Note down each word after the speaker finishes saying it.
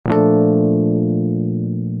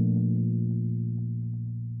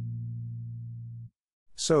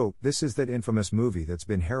So, this is that infamous movie that's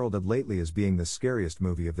been heralded lately as being the scariest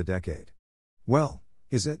movie of the decade. Well,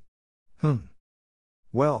 is it?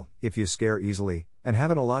 Well, if you scare easily, and have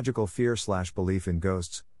an illogical fear/belief in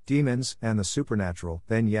ghosts, demons, and the supernatural,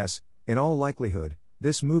 then yes, in all likelihood,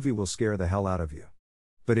 this movie will scare the hell out of you.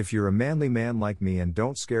 But if you're a manly man like me and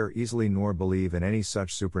don't scare easily nor believe in any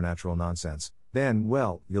such supernatural nonsense, then,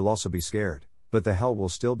 well, you'll also be scared, but the hell will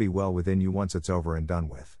still be well within you once it's over and done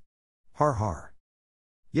with. Har har.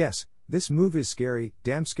 Yes, this movie is scary,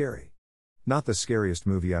 damn scary. Not the scariest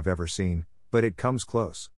movie I've ever seen, but it comes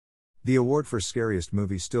close. The award for scariest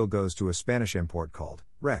movie still goes to a Spanish import called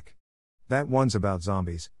Rec. That one's about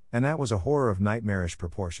zombies, and that was a horror of nightmarish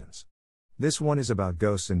proportions. This one is about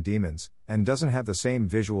ghosts and demons, and doesn't have the same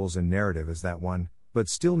visuals and narrative as that one, but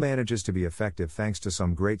still manages to be effective thanks to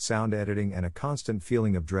some great sound editing and a constant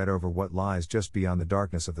feeling of dread over what lies just beyond the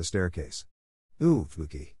darkness of the staircase. Ooh,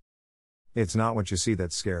 spooky. It's not what you see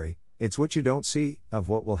that's scary, it's what you don't see, of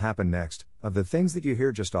what will happen next, of the things that you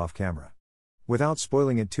hear just off camera. Without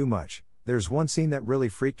spoiling it too much, there's one scene that really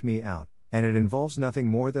freaked me out, and it involves nothing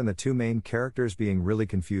more than the two main characters being really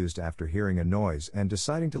confused after hearing a noise and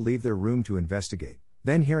deciding to leave their room to investigate,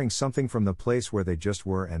 then hearing something from the place where they just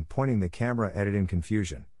were and pointing the camera at it in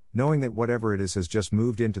confusion, knowing that whatever it is has just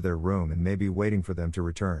moved into their room and may be waiting for them to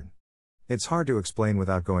return. It's hard to explain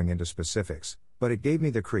without going into specifics, but it gave me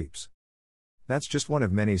the creeps. That's just one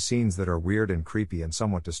of many scenes that are weird and creepy and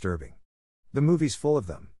somewhat disturbing. The movie's full of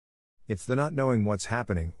them. It's the not knowing what's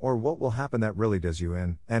happening or what will happen that really does you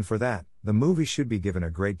in, and for that, the movie should be given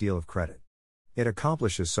a great deal of credit. It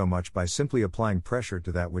accomplishes so much by simply applying pressure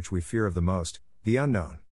to that which we fear of the most, the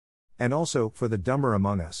unknown. And also, for the dumber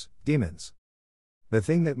among us, demons. The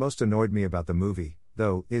thing that most annoyed me about the movie,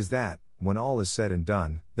 though, is that, when all is said and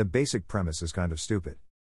done, the basic premise is kind of stupid.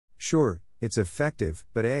 Sure, it's effective,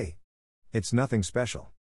 but it's nothing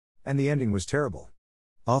special. And the ending was terrible.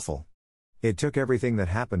 Awful. It took everything that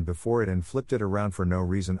happened before it and flipped it around for no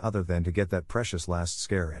reason other than to get that precious last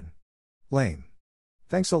scare in. Lame.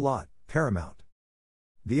 Thanks a lot, Paramount.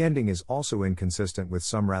 The ending is also inconsistent with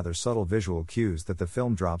some rather subtle visual cues that the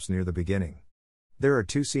film drops near the beginning. There are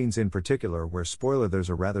two scenes in particular where, spoiler, there's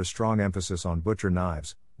a rather strong emphasis on butcher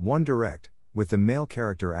knives, one direct, with the male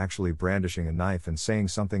character actually brandishing a knife and saying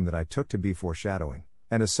something that I took to be foreshadowing,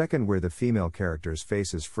 and a second where the female character's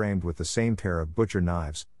face is framed with the same pair of butcher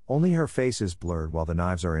knives, only her face is blurred while the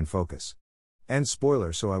knives are in focus. And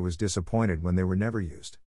spoiler, so I was disappointed when they were never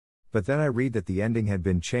used. But then I read that the ending had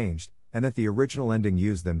been changed, and that the original ending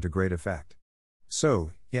used them to great effect.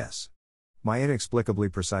 So, yes. My inexplicably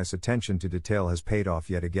precise attention to detail has paid off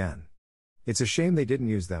yet again. It's a shame they didn't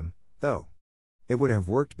use them, though. It would have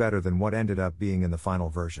worked better than what ended up being in the final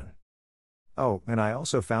version. Oh, and I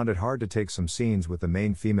also found it hard to take some scenes with the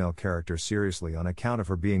main female character seriously on account of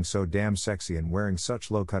her being so damn sexy and wearing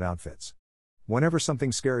such low-cut outfits. Whenever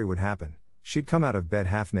something scary would happen, she'd come out of bed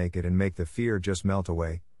half naked and make the fear just melt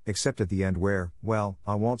away, except at the end where, well,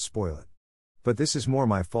 I won't spoil it. But this is more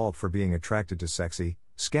my fault for being attracted to sexy,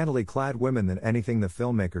 scantily clad women than anything the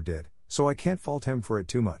filmmaker did, so I can't fault him for it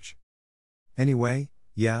too much. Anyway,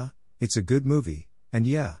 yeah, it's a good movie, and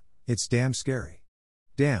yeah, it's damn scary.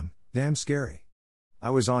 Damn scary.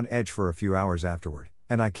 I was on edge for a few hours afterward,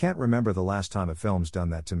 and I can't remember the last time a film's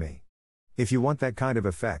done that to me. If you want that kind of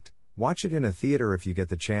effect, watch it in a theater if you get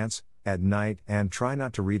the chance, at night, and try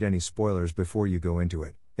not to read any spoilers before you go into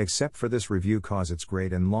it, except for this review cause it's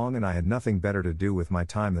great and long and I had nothing better to do with my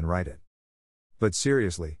time than write it. But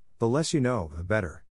seriously, the less you know, the better.